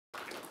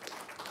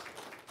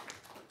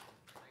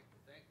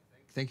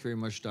Thank you very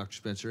much, Dr.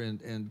 Spencer,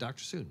 and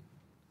Dr. Soon.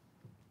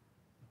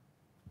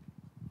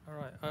 All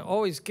right. I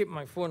always keep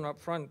my phone up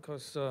front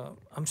because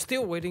I'm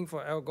still waiting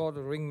for Al Gore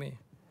to ring me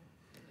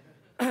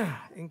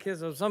in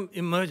case of some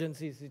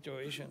emergency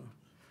situation.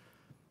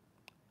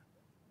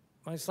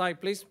 My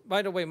slide, please.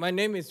 By the way, my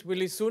name is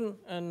Willie Soon,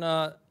 and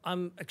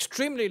I'm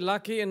extremely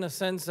lucky in the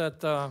sense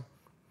that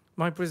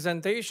my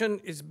presentation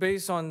is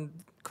based on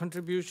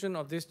contribution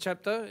of this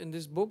chapter in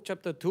this book,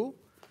 chapter 2.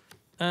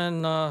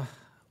 And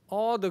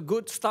all the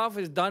good stuff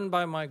is done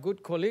by my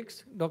good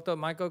colleagues, Dr.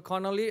 Michael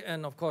Connolly,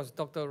 and of course,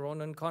 Dr.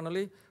 Ronan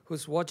Connolly,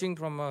 who's watching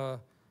from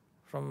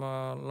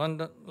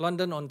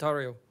London,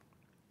 Ontario.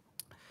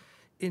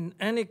 In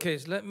any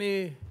case, let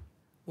me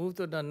move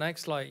to the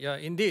next slide. Yeah,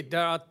 indeed,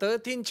 there are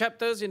 13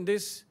 chapters in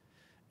this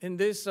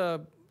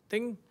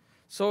thing.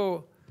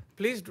 So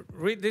please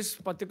read this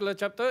particular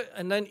chapter,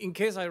 and then in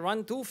case I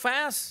run too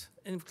fast,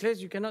 in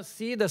case you cannot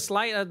see the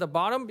slide at the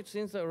bottom,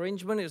 since the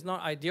arrangement is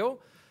not ideal,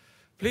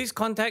 please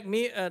contact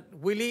me at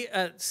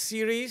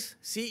willie@ceres,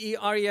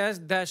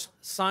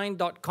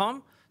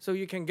 CERES-sign.com, so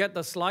you can get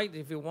the slide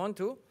if you want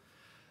to.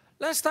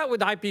 Let's start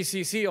with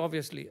IPCC,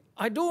 obviously.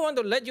 I do want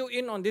to let you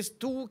in on this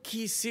two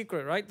key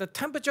secret, right? The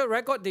temperature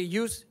record they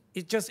use,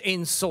 it just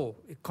ain't so.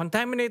 It's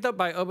contaminated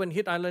by urban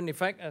heat island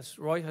effect, as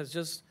Roy has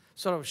just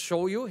sort of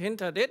show you,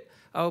 hint at it.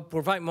 I'll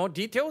provide more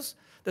details.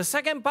 The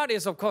second part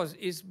is, of course,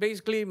 is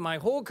basically my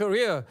whole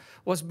career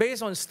was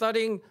based on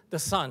studying the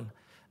sun.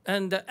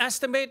 And the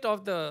estimate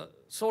of the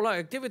solar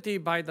activity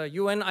by the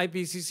UN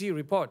IPCC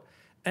report,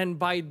 and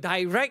by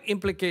direct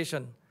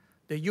implication,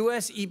 the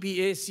US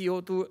EPA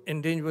CO2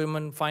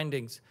 Endangerment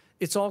Findings,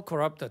 it's all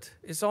corrupted.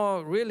 It's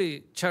all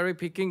really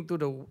cherry-picking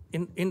to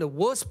in the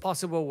worst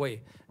possible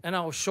way. And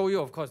I'll show you,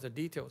 of course, the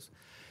details.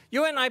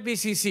 UN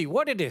IPCC,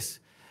 what it is?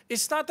 It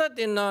started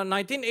in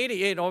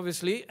 1988,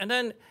 obviously, and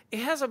then it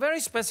has a very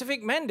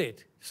specific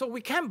mandate. So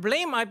we can't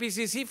blame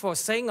IPCC for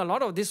saying a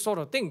lot of this sort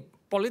of thing,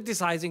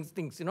 politicizing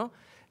things, you know.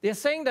 They're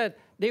saying that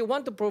they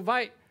want to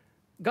provide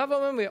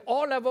government with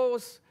all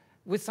levels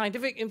with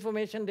scientific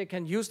information they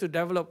can use to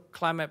develop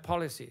climate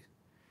policy.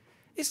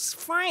 It's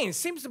fine,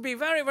 seems to be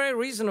very, very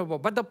reasonable.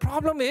 But the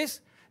problem is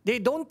they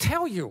don't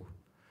tell you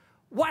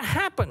what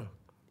happened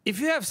if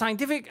you have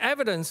scientific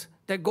evidence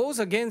that goes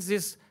against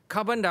this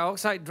carbon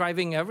dioxide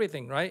driving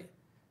everything, right?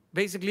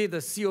 Basically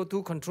the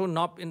CO2 control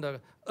knob in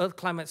the Earth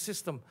climate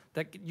system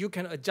that you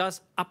can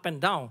adjust up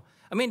and down.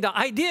 I mean, the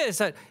idea is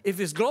that if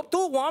it's globe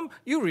too warm,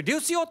 you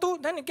reduce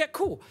CO2, then it get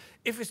cool.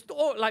 If it's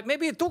like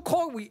maybe too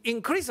cold, we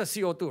increase the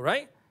CO2,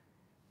 right?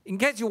 In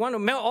case you want to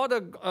melt all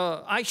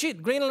the ice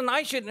sheet, Greenland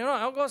ice sheet, you know,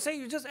 I'll go say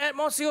you just add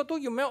more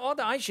CO2, you melt all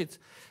the ice sheets.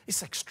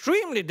 It's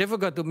extremely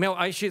difficult to melt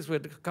ice sheets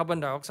with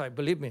carbon dioxide,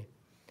 believe me.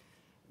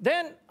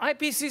 Then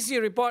IPCC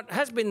report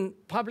has been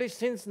published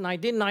since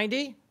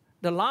 1990.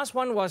 The last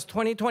one was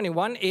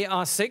 2021,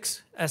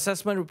 AR6,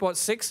 Assessment Report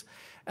 6.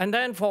 And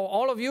then for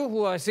all of you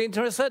who are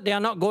interested, they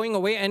are not going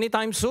away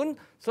anytime soon.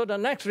 So the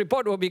next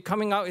report will be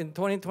coming out in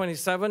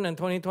 2027 and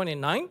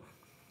 2029.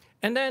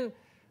 And then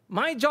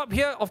my job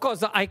here, of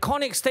course, the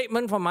iconic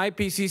statement from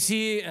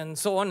IPCC and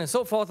so on and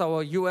so forth,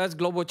 our US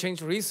global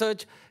change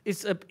research,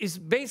 is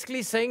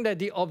basically saying that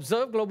the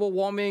observed global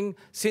warming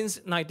since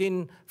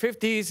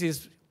 1950s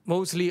is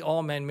mostly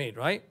all man-made,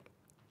 right?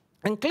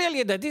 And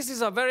clearly that this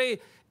is a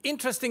very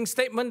interesting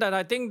statement that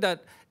I think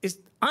that is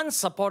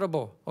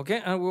unsupportable,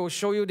 okay? And we'll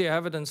show you the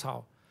evidence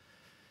how.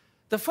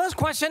 The first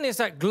question is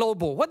that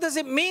global. What does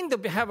it mean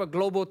to have a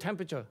global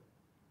temperature?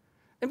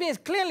 It means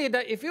clearly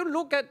that if you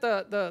look at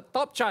the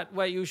top chart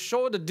where you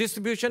show the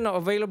distribution of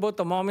available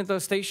thermometer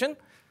station,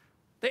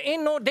 there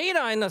ain't no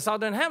data in the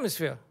southern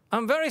hemisphere.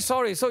 I'm very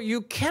sorry. So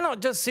you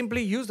cannot just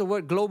simply use the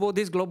word global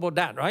this, global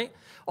that, right?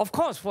 Of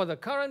course, for the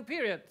current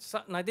period,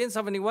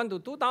 1971 to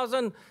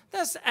 2000,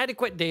 that's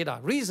adequate data,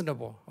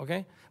 reasonable,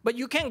 okay? But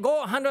you can't go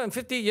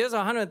 150 years or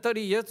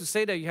 130 years to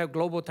say that you have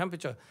global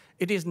temperature.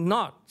 It is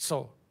not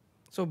so.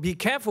 So be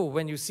careful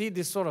when you see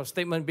this sort of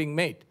statement being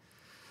made.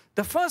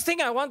 The first thing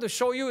I want to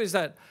show you is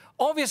that,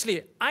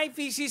 obviously,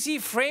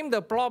 IPCC framed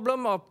the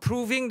problem of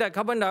proving that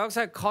carbon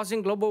dioxide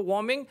causing global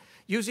warming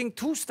using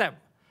two steps.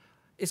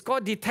 It's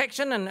called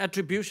detection and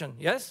attribution,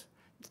 yes?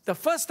 The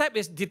first step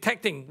is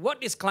detecting what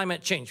is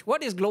climate change,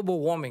 what is global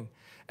warming.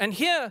 And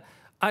here,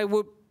 I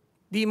would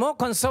be more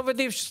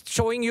conservative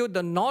showing you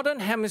the northern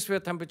hemisphere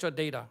temperature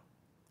data,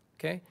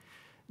 okay?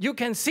 You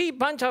can see a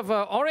bunch of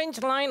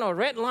orange line or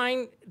red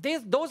line.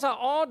 Those are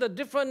all the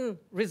different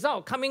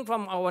results coming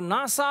from our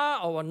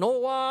NASA, our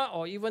NOAA,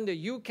 or even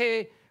the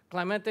UK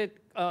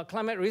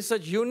Climate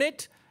Research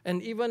Unit,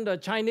 and even the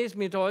Chinese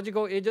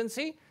Meteorological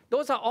Agency.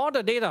 Those are all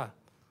the data.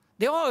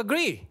 They all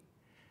agree.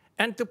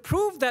 And to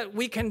prove that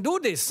we can do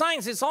this,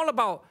 science is all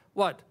about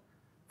what?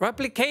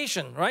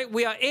 Replication, right?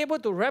 We are able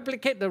to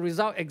replicate the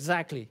result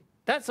exactly.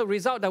 That's the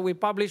result that we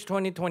published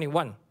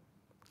 2021,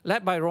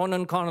 led by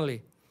Ronan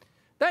Connolly.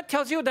 That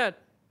tells you that,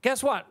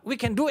 guess what? We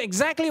can do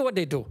exactly what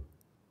they do.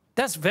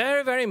 That's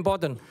very, very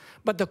important.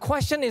 But the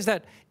question is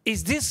that,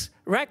 is this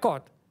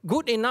record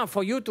good enough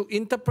for you to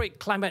interpret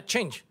climate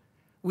change?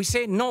 We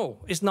say no,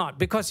 it's not,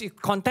 because it's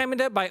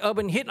contaminated by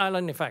urban heat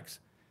island effects.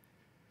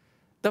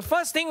 The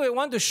first thing we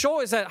want to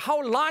show is that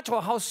how large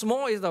or how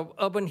small is the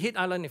urban heat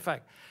island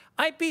effect.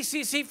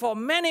 IPCC for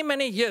many,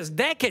 many years,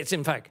 decades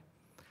in fact,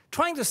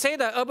 trying to say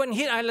that urban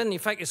heat island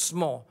effect is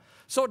small.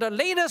 So the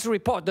latest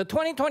report, the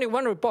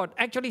 2021 report,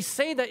 actually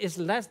say that it's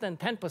less than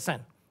 10%.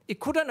 It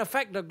couldn't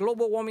affect the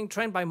global warming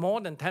trend by more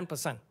than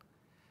 10%.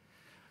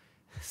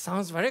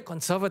 Sounds very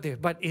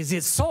conservative, but is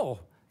it so?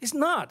 It's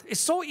not. It's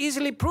so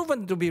easily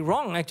proven to be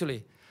wrong,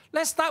 actually.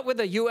 Let's start with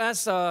the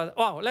US,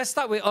 let's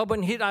start with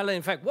urban heat island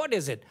effect. What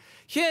is it?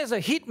 Here's a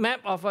heat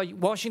map of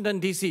Washington,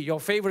 D.C., your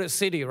favorite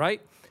city,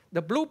 right?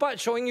 The blue part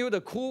showing you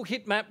the cool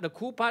heat map, the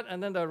cool part,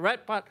 and then the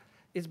red part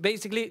is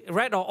basically,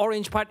 red or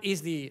orange part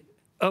is the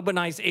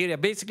urbanized area.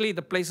 Basically,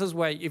 the places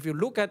where, if you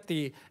look at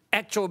the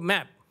actual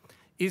map,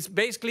 it's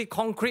basically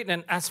concrete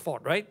and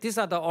asphalt, right? These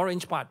are the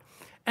orange part.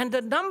 And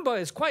the number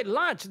is quite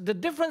large. The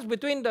difference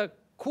between the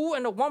cool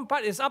and the warm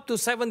part is up to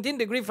 17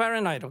 degrees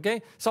Fahrenheit,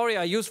 okay? Sorry,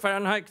 I use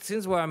Fahrenheit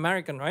since we're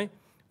American, right?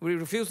 We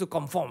refuse to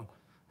conform.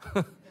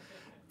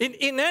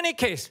 In any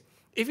case,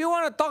 if you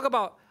want to talk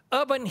about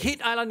urban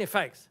heat island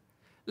effects,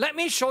 let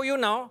me show you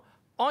now.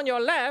 On your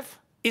left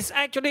is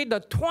actually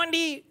the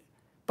 20%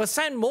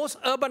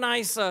 most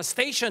urbanized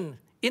station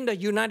in the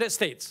United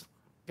States,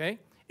 okay?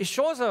 It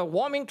shows a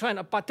warming trend,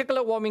 a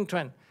particular warming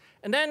trend.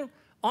 And then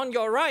on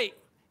your right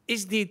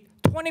is the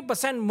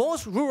 20%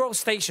 most rural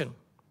station.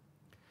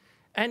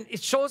 And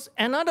it shows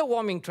another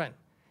warming trend.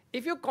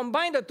 If you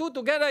combine the two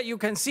together, you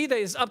can see that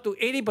it's up to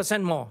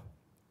 80% more.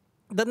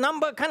 The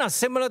number kind of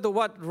similar to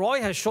what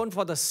Roy has shown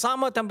for the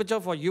summer temperature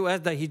for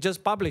US that he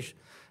just published.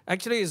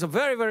 Actually, it's a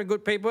very, very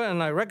good paper,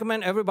 and I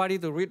recommend everybody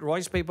to read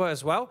Roy's paper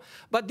as well.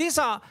 But these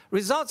are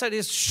results that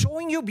is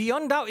showing you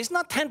beyond doubt. It's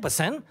not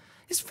 10%.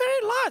 It's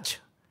very large.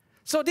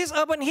 So this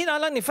urban heat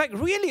island effect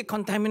really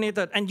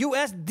contaminated, and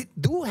US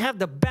do have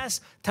the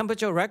best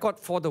temperature record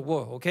for the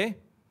world, okay?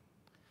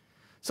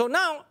 So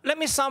now, let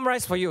me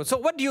summarize for you. So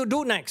what do you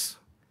do next?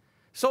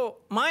 So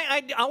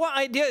our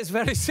idea is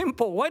very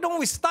simple. Why don't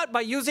we start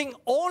by using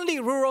only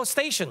rural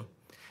station?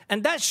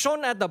 And that's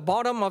shown at the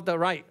bottom of the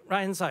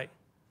right-hand side,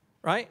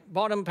 right?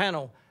 Bottom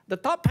panel. The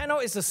top panel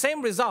is the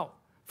same result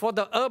for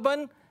the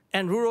urban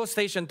and rural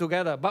station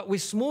together. But we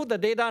smooth the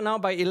data now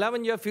by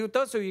 11-year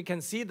filter so you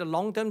can see the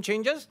long-term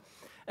changes.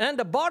 And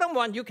the bottom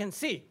one, you can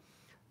see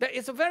that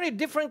it's a very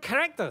different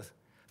character.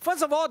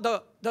 First of all,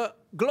 the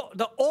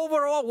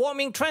overall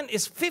warming trend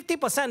is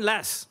 50%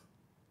 less,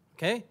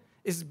 okay?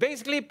 It's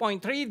basically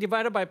 0.3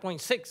 divided by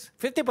 0.6,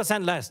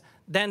 50% less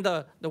than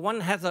the one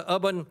has the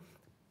urban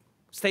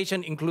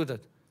station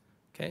included,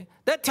 okay?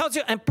 That tells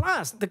you, and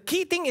plus, the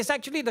key thing is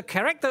actually the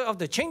character of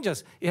the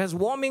changes. It has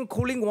warming,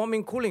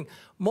 cooling,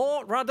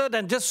 more rather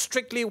than just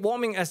strictly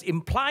warming as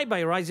implied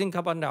by rising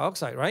carbon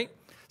dioxide, right?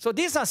 So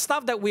these are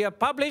stuff that we have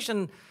published,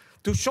 and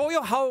to show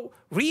you how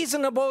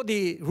reasonable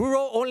the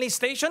rural-only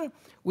station,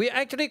 we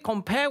actually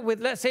compare with,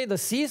 let's say, the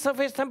sea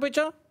surface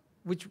temperature,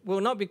 which will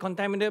not be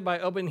contaminated by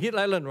urban heat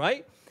island,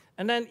 right?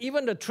 And then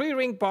even the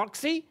tree-ring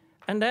proxy,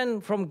 and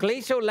then from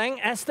glacial length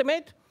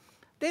estimate,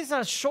 these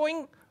are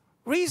showing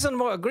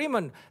reasonable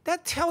agreement.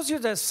 That tells you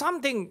that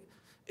something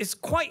is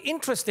quite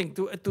interesting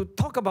to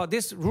talk about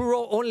this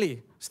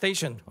rural-only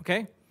station,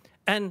 okay?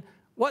 And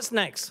what's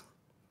next?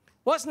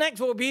 What's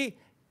next will be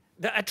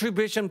the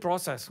attribution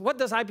process. What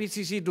does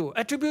IPCC do?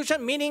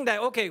 Attribution meaning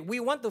that, okay, we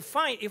want to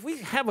find, if we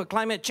have a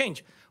climate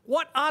change,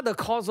 what are the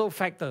causal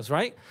factors,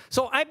 right?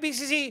 So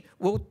IPCC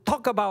will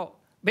talk about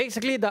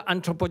basically the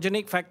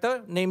anthropogenic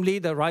factor, namely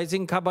the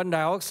rising carbon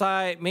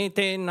dioxide,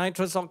 methane,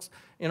 nitrous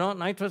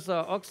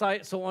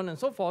oxide, so on and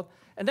so forth.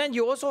 And then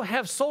you also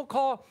have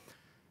so-called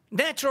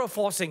natural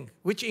forcing,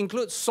 which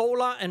includes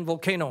solar and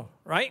volcano,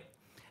 right?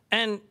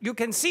 And you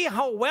can see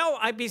how well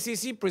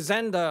IPCC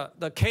present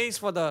the case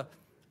for the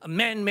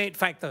man-made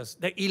factors,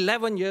 the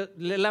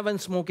 11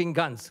 smoking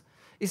guns.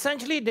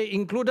 Essentially, they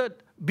included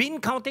bin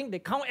counting. They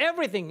count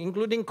everything,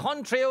 including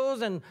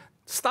contrails and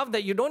stuff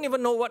that you don't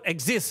even know what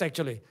exists,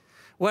 actually.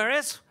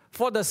 Whereas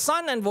for the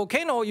sun and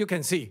volcano, you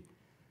can see.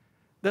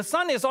 The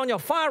sun is on your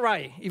far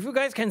right. If you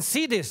guys can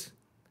see this,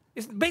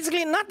 it's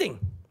basically nothing.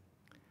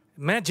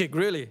 Magic,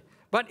 really.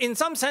 But in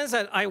some sense,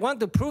 I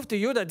want to prove to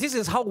you that this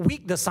is how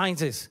weak the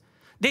science is.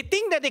 They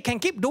think that they can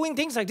keep doing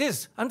things like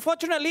this.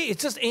 Unfortunately, it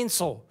just ain't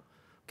so,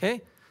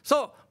 okay?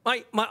 So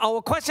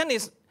our question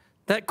is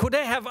that could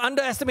they have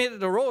underestimated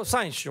the role of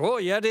science? Sure,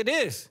 yeah, it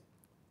is.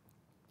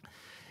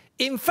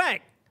 In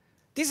fact,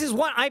 this is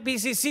what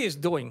IPCC is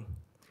doing.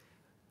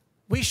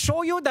 We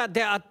show you that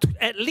there are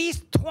at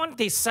least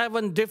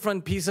 27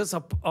 different pieces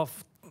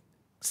of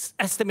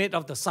estimate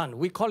of the sun.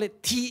 We call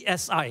it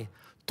TSI,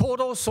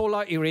 total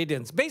solar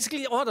irradiance.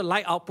 Basically, all the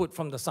light output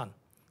from the sun,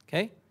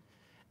 okay?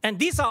 And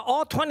these are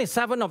all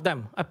 27 of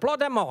them. I plot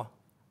them all.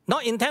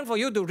 Not intend for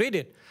you to read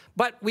it.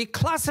 But we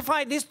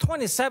classify these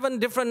 27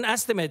 different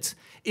estimates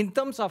in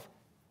terms of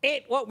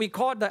 8, what we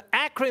call the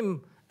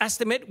acrim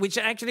estimate, which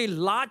are actually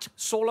large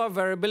solar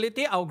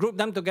variability. I'll group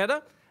them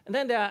together. And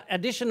then there are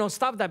additional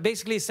stuff that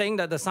basically saying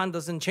that the sun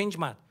doesn't change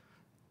much.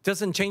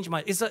 Doesn't change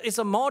much. It's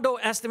a model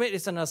estimate.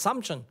 It's an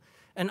assumption.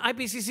 And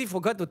IPCC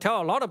forgot to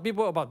tell a lot of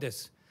people about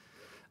this.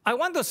 I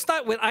want to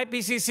start with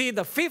IPCC,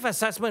 the fifth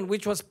assessment,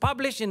 which was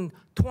published in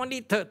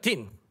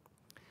 2013.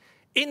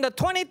 In the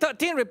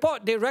 2013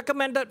 report, they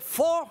recommended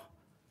 4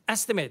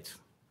 estimates.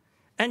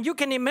 And you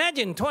can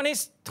imagine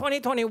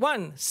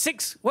 2021,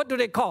 6, what do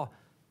they call?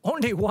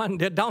 Only 1.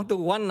 They're down to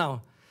 1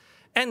 now.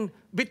 And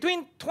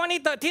between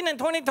 2013 and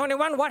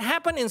 2021, what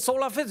happened in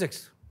solar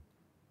physics?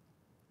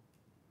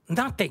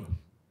 Nothing.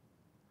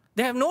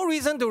 They have no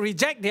reason to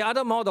reject the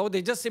other model.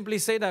 They just simply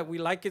say that we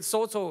like it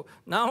so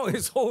now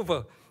it's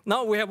over.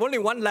 Now we have only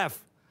 1 left.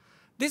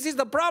 This is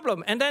the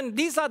problem. And then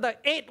these are the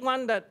 8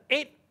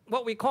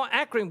 what we call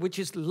acronym, which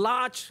is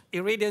large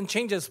irradiance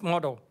changes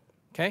model.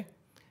 Okay?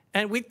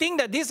 And we think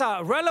that these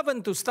are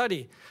relevant to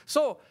study.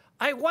 So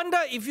I wonder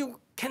if you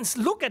can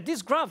look at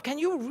this graph, can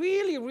you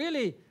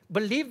really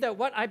believe that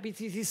what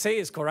IPCC say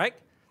is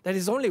correct? That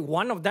is only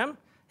 1 of them?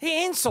 It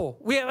ain't so.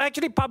 We have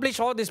actually published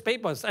all these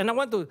papers, and I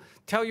want to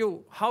tell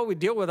you how we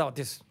deal with all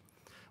this.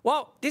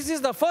 Well, this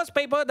is the first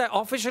paper that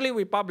officially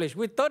we published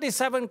with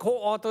 37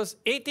 co-authors,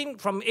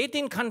 from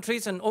 18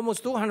 countries and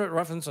almost 200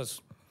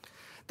 references.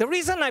 The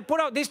reason I put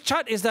out this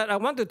chart is that I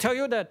want to tell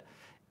you that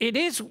it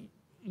is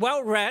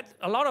well read.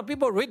 A lot of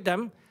people read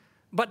them,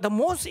 but the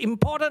most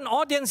important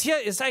audience here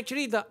is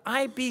actually the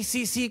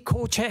IPCC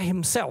co-chair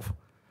himself,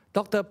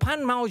 Dr.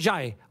 Pan Mao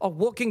Jai of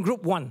Working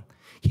Group 1.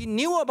 He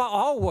knew about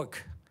our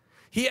work.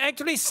 He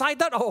actually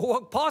cited our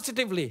work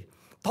positively,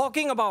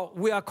 talking about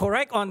we are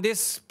correct on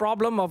this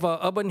problem of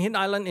urban heat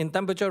island in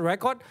temperature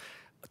record,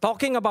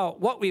 talking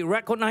about what we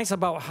recognize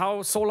about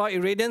how solar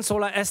irradiance,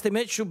 solar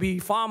estimate should be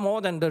far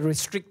more than the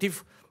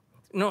restrictive,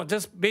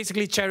 just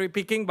basically cherry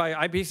picking by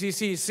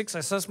IPCC 6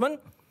 assessment.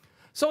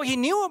 So he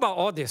knew about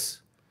all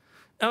this.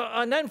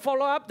 And then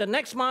follow up the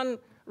next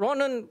month,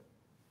 Ronan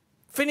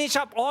finished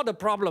up all the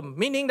problem,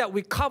 meaning that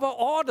we cover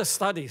all the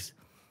studies.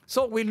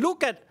 So we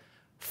look at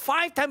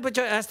 5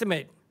 temperature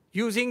estimate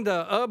using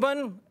the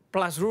urban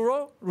plus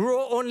rural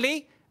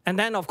only, and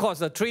then of course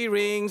the tree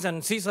rings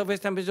and sea surface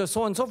temperature,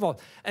 so on and so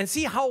forth, and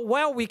see how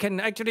well we can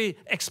actually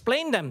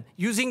explain them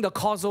using the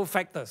causal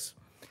factors.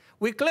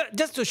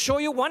 Just to show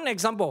you one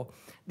example,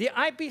 the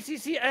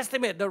IPCC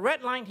estimate, the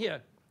red line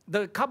here,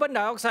 the carbon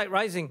dioxide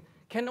rising,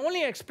 can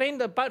only explain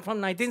the part from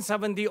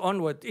 1970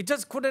 onward. It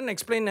just couldn't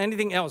explain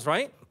anything else,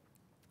 right?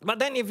 But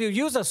then if you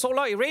use a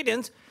solar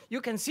irradiance, you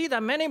can see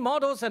that many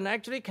models and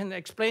actually can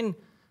explain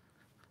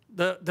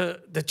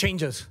the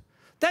changes.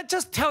 That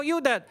just tells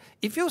you that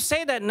if you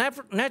say that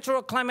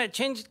natural climate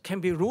change can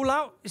be ruled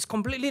out, it's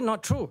completely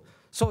not true.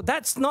 So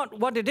that's not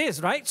what it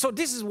is, right? So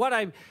this is what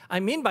I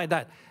mean by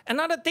that.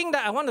 Another thing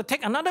that I want to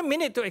take another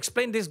minute to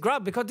explain this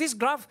graph, because this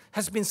graph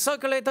has been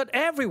circulated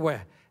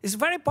everywhere. It's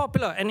very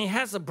popular, and it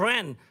has a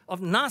brand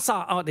of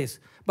NASA out this.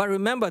 But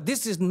remember,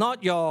 this is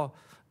not the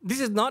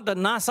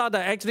NASA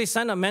that actually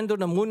sent a man to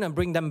the moon and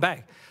bring them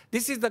back.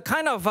 This is the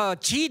kind of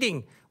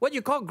cheating, what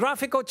you call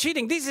graphical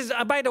cheating. This is,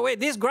 by the way,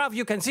 this graph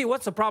you can see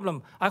what's the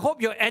problem. I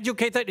hope you're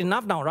educated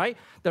enough now, right?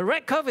 The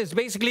red curve is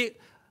basically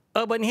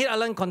urban heat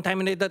island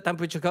contaminated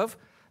temperature curve.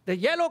 The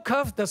yellow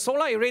curve, the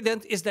solar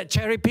irradiance, is that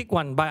cherry pick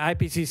one by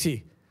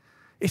IPCC.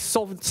 It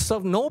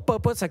serves no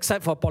purpose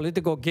except for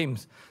political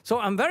games. So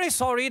I'm very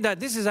sorry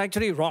that this is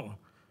actually wrong.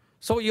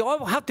 So you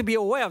all have to be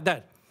aware of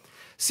that.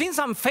 Since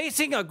I'm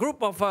facing a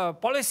group of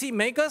policy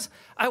makers,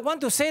 I want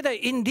to say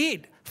that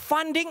indeed,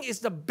 funding is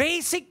the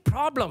basic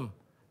problem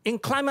in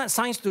climate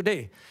science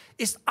today.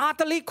 It's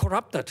utterly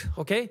corrupted,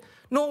 okay?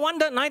 No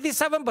wonder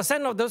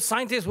 97% of those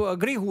scientists will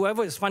agree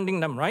whoever is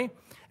funding them, right?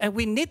 And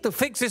we need to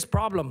fix this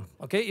problem,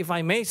 okay, if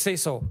I may say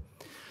so.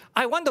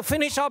 I want to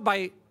finish out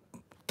by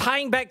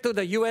tying back to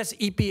the US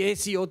EPA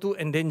CO2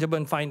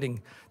 Endangerment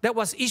Finding that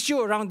was issued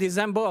around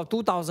December of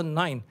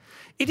 2009.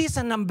 It is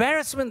an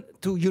embarrassment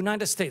to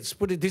United States,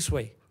 put it this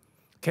way,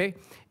 okay?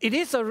 It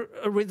is a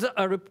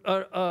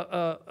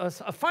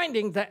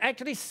finding that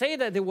actually say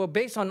that they were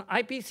based on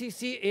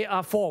IPCC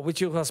AR4,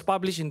 which was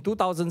published in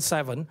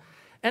 2007.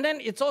 And then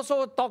it's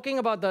also talking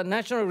about the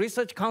National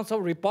Research Council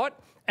report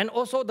and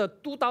also the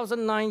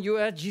 2009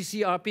 US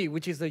GCRP,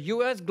 which is the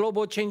US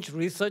Global Change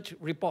Research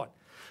Report.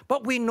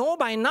 But we know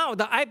by now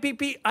the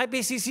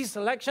IPCC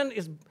selection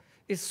is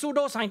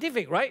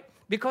pseudoscientific, right?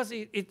 Because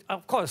it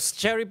of course,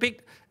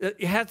 cherry-picked.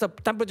 It has a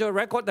temperature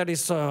record that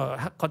is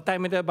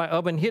contaminated by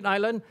urban heat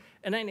island,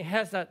 and then it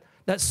has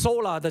that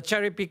solar, the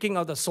cherry-picking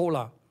of the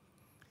solar.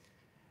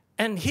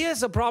 And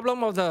here's the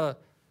problem of the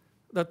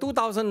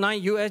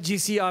 2009 US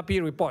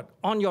GCRP report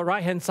on your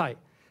right-hand side.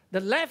 The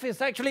left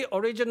is actually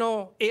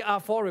original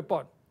AR4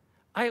 report.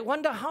 I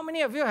wonder how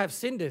many of you have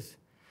seen this.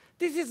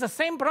 This is the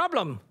same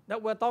problem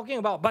that we're talking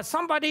about, but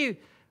somebody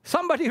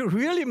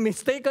really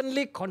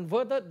mistakenly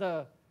converted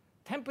the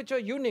temperature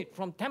unit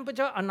from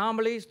temperature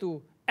anomalies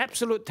to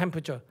absolute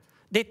temperature.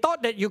 They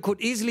thought that you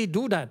could easily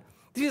do that.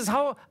 This is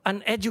how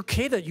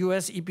uneducated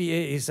US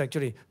EPA is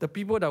actually, the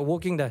people that are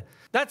working there.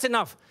 That's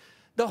enough.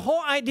 The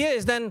whole idea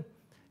is then,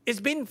 it's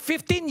been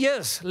 15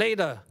 years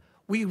later,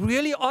 we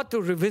really ought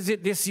to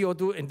revisit this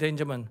CO2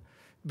 endangerment.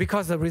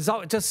 because the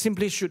result just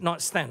simply should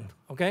not stand,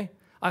 okay?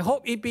 I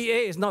hope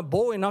EPA is not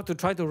bold enough to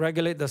try to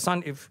regulate the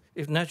sun if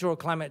natural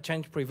climate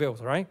change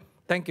prevails, all right?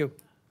 Thank you.